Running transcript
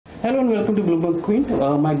Hello and welcome to Bloomberg Queen.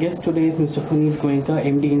 My guest today is Mr. Puneet Goenka,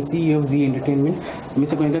 MD and CEO of Zee Entertainment.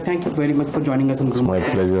 Mr. Goenka, thank you very much for joining us on Bloomberg. It's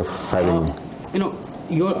my pleasure having me.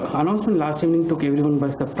 Your announcement last evening took everyone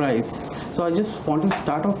by surprise. So I just want to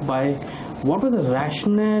start off by what was the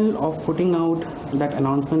rationale of putting out that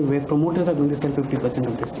announcement where promoters are going to sell 50%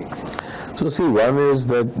 of the stakes? So see, one is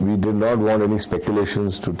that we did not want any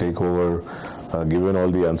speculations to take over given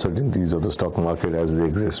all the uncertainties of the stock market as they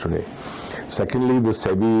exist today. Secondly, the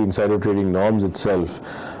SEBI insider trading norms itself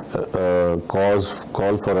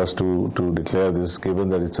call for us to declare this, given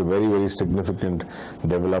that it's a very, very significant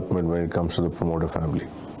development when it comes to the promoter family.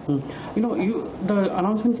 The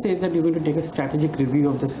announcement says that you're going to take a strategic review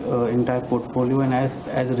of this entire portfolio, and as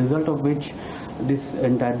a result of which this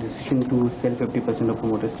entire decision to sell 50% of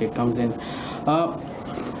promoter stake comes in.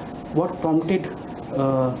 What prompted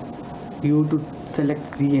you to select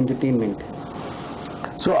Zee Entertainment?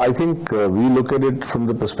 So I think we look at it from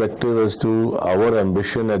the perspective as to our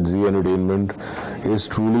ambition at Zee Entertainment is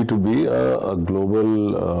truly to be a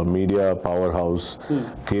global media powerhouse,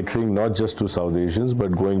 catering not just to South Asians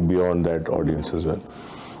but going beyond that audience as well.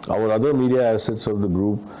 Our other media assets of the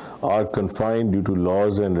group are confined due to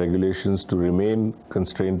laws and regulations to remain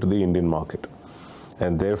constrained to the Indian market.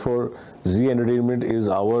 And therefore, Zee Entertainment is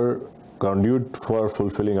our conduit for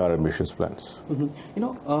fulfilling our ambitious plans.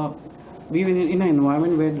 We are in an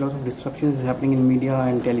environment where a lot of disruption is happening in media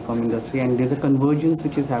and telecom industry, and there's a convergence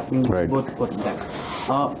which is happening both of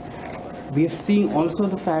that. We are seeing also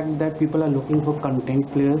the fact that people are looking for content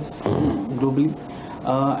players globally,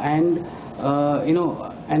 and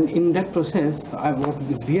in that process, what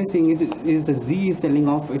we are seeing is the Zee is selling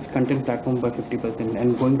off its content platform by 50%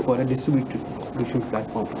 and going for a distribution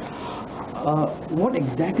platform. What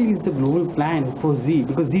exactly is the global plan for Zee?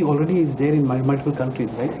 Because Zee already is there in multiple countries,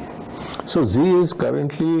 right? So Zee is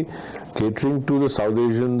currently catering to the South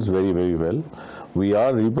Asians very, very well. We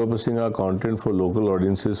are repurposing our content for local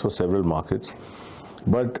audiences for several markets.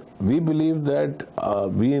 But we believe that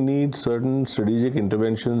we need certain strategic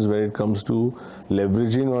interventions when it comes to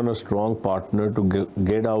leveraging on a strong partner to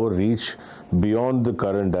get our reach beyond the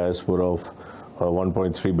current diaspora of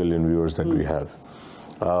 1.3 billion viewers that we have.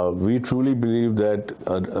 We truly believe that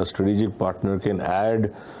a strategic partner can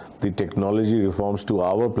add the technology reforms to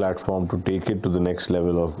our platform to take it to the next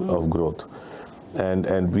level of growth. And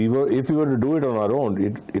if we were to do it on our own,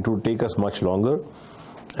 it would take us much longer.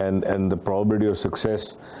 And the probability of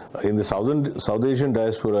success in the South Asian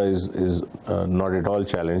diaspora is not at all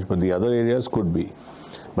challenged, but the other areas could be.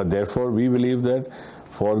 But therefore, we believe that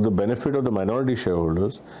for the benefit of the minority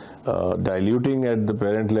shareholders, diluting at the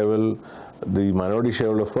parent level the minority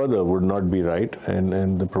shareholder further would not be right,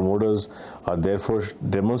 and the promoters are therefore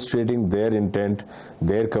demonstrating their intent,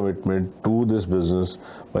 their commitment to this business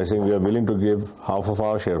by saying we are willing to give half of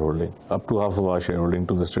our shareholding, up to half of our shareholding,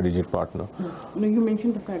 to the strategic partner. You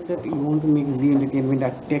mentioned the fact that you want to make Zee Entertainment a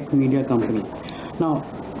tech media company. Now,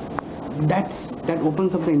 that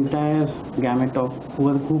opens up the entire gamut of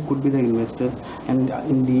who could be the investors, and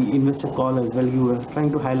in the investor call as well, you were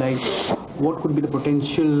trying to highlight what could be the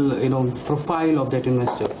potential, profile of that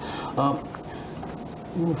investor.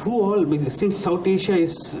 Since South Asia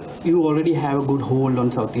you already have a good hold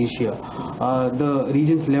on South Asia. The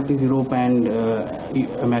regions left is Europe and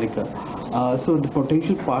America. So the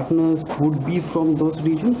potential partners would be from those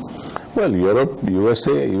regions? Well, Europe,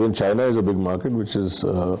 USA, even China is a big market which is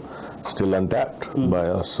still untapped by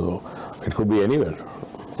us. So it could be anywhere.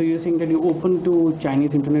 So you're saying that you're open to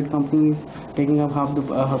Chinese internet companies taking up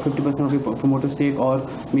 50% of your promoter stake, or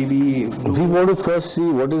maybe... We want to first see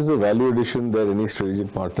what is the value addition that any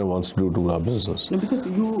strategic partner wants to do to our business. No, because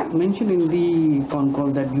you mentioned in the phone call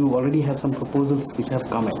that you already have some proposals which have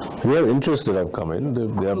come in. We have interests that have come in.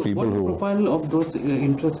 There are people who... What is the profile of those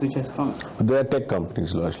interests which has come? They are tech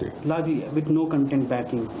companies largely. Largely with no content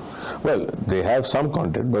backing. Well, they have some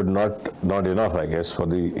content, but not enough, I guess, for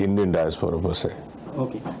the Indian diaspora per se.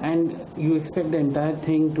 Okay, and you expect the entire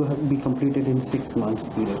thing to be completed in 6 months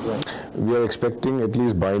period, right? We are expecting at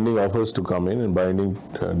least binding offers to come in and binding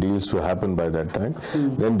deals to happen by that time.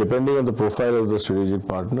 Then, depending on the profile of the strategic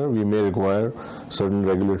partner, we may require certain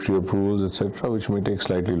regulatory approvals, etc., which may take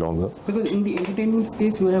slightly longer. Because in the entertainment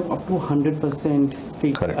space, you have up to 100%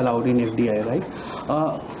 stake allowed in FDI, right?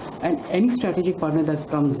 And any strategic partner that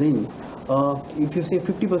comes in, if you say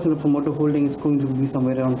 50% of promoter holding is going to be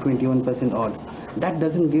somewhere around 21% odd, that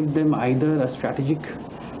doesn't give them either a strategic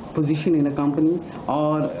position in a company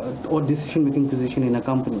or decision making position in a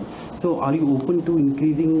company. So are you open to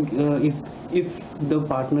increasing if the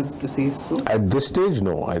partner says so? At this stage,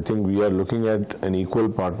 no. I think we are looking at an equal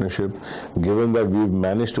partnership, given that we've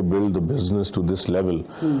managed to build the business to this level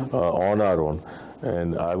on our own.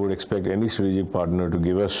 And I would expect any strategic partner to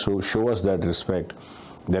give us show us that respect,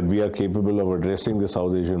 that we are capable of addressing the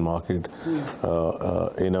South Asian market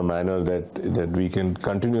in a manner that we can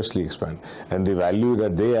continuously expand. And the value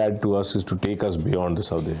that they add to us is to take us beyond the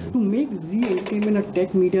South Asian. To make Zee Entertainment a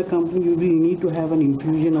tech media company, you will need to have an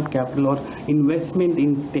infusion of capital or investment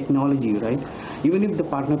in technology, right? Even if the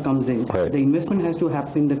partner comes in, right, the investment has to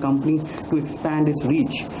happen in the company to expand its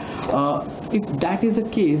reach. If that is the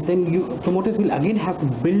case, then promoters will again have to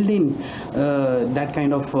build in that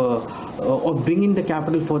kind of or bring in the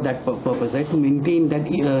capital for that purpose, right? To maintain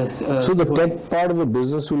that. So the tech part of the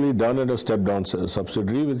business will be done at a step-down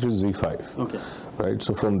subsidiary, which is Z5. Okay. Right.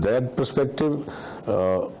 So from that perspective,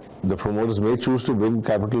 the promoters may choose to bring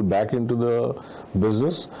capital back into the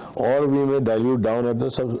business, or we may dilute down at the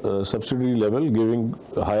subsidiary level, giving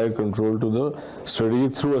higher control to the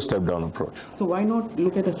strategic through a step-down approach. So why not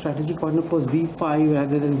look at a strategic partner for Z5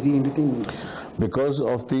 rather than Zee Entertainment? Because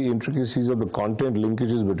of the intricacies of the content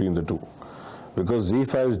linkages between the two. Because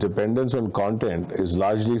Z5's dependence on content is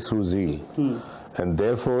largely through Zee. And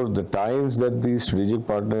therefore, the times that the strategic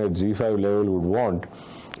partner at Z5 level would want,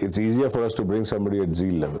 it's easier for us to bring somebody at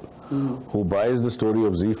Zee level who buys the story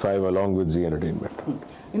of Z5 along with Zee Entertainment.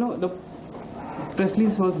 You know, the press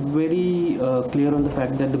release was very clear on the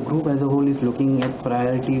fact that the group as a whole is looking at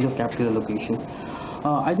priorities of capital allocation.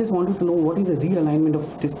 I just wanted to know what is the realignment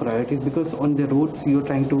of these priorities, because on the roads you're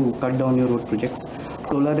trying to cut down your road projects,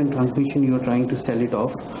 solar and transmission you're trying to sell it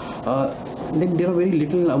off. Then there are very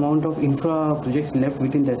little amount of infra projects left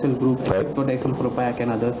within the SL group, except for the SL Propac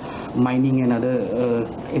and other mining and other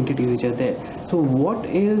entities which are there. So what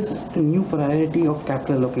is the new priority of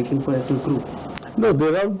capital allocation for SL group? No,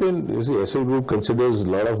 there have been, you see, SL Group considers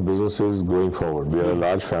a lot of businesses going forward. We are a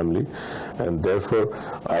large family, and therefore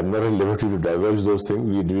I'm not at liberty to diverge those things.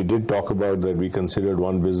 We did talk about that we considered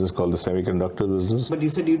one business called the semiconductor business. But you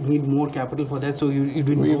said you'd need more capital for that, so you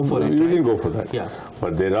didn't go for it. We didn't go for that. Yeah.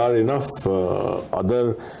 But there are enough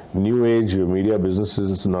other new age media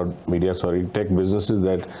businesses, tech businesses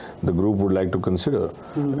that the group would like to consider.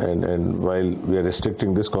 And while we are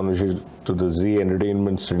restricting this conversation to the Zee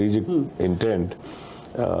Entertainment strategic intent,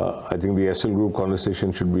 I think the SL Group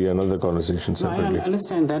conversation should be another conversation separately. I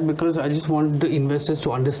understand that, because I just want the investors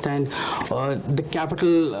to understand the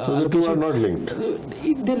capital the two are not linked.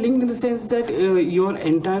 They're linked in the sense that your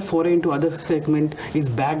entire foray into other segment is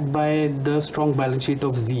backed by the strong balance sheet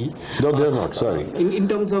of Zee. No, they're not. Sorry. In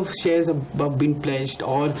terms of shares have been pledged,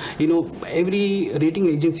 or every rating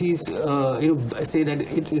agencies say that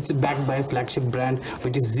it's backed by a flagship brand,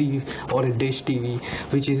 which is Zee, or a Dish TV,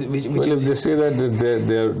 which is if they say that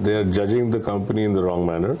they are judging the company in the wrong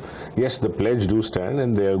manner. Yes, the pledge do stand,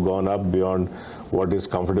 and they have gone up beyond what is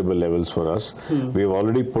comfortable levels for us. We have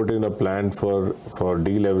already put in a plan for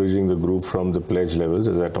deleveraging the group from the pledge levels,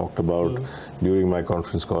 as I talked about during my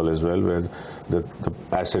conference call as well, where the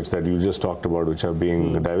assets that you just talked about, which are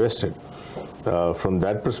being divested. From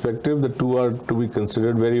that perspective, the two are to be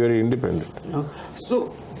considered very, very independent.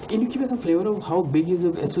 So, can you give us a flavor of how big is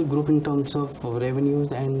the SL Group in terms of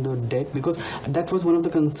revenues and debt? Because that was one of the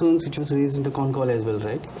concerns which was raised in the con call as well,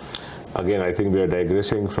 right? Again, I think we are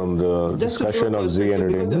digressing from the discussion of Zee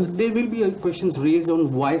Entertainment. There will be questions raised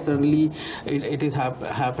on why suddenly it is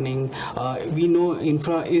happening. We know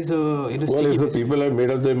infra is a... Well, if the people have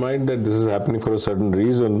made up their mind that this is happening for a certain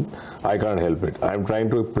reason, I can't help it. I'm trying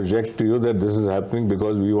to project to you that this is happening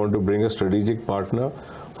because we want to bring a strategic partner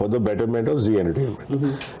for the betterment of Zee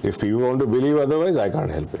Entertainment. If people want to believe otherwise, I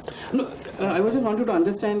can't help it. No, I just wanted to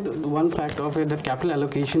understand one fact of it, that capital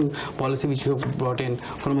allocation policy which you have brought in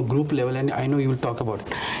from a group level, and I know you will talk about it.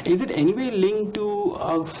 Is it anyway linked to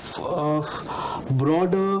a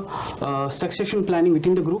broader succession planning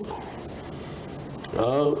within the group?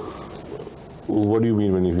 What do you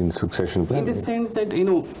mean when you mean succession planning? In the sense that,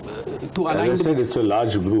 to align... As I said, it's a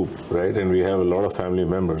large group, right? And we have a lot of family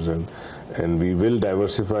members, and we will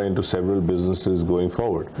diversify into several businesses going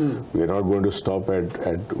forward. We are not going to stop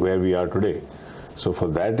at where we are today. So for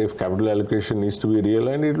that, if capital allocation needs to be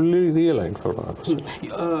realigned, it will be realigned for our perspective.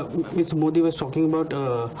 Mr. Modi was talking about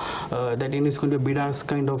that it's going to be a bid-ask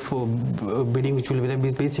kind of bidding, which will be there.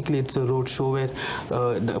 Basically, it's a road show where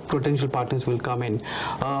the potential partners will come in.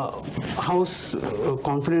 How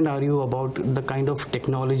confident are you about the kind of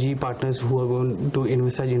technology partners who are going to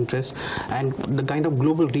envisage interest and the kind of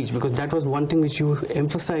global reach? Because that was one thing which you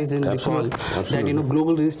emphasized in the call, that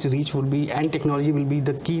global reach would be, and technology will be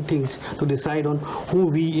the key things to decide on who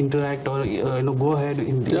we interact or go ahead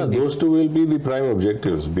in. Those two will be the prime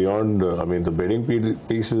objectives. Beyond, the bidding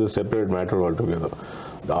piece is a separate matter altogether.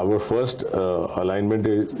 Our first alignment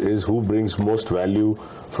is who brings most value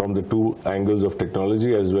from the two angles of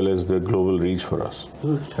technology as well as the global reach for us.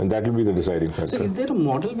 And that will be the deciding factor. So is there a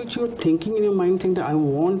model which you're thinking in your mind, think that I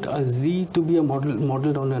want a Zee to be a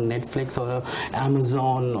modeled on a Netflix or a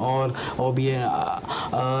Amazon or be a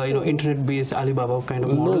internet-based Alibaba kind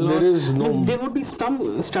of model? No, there would be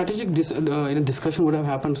some strategic discussion would have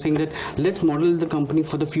happened saying that let's model the company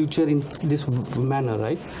for the future in this manner,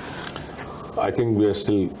 right? I think we are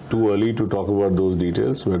still too early to talk about those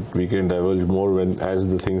details, but we can divulge more as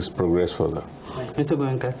the things progress further. Mr.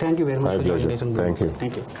 Goenka, thank you very much for joining us. Thank you.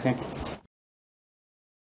 Thank you.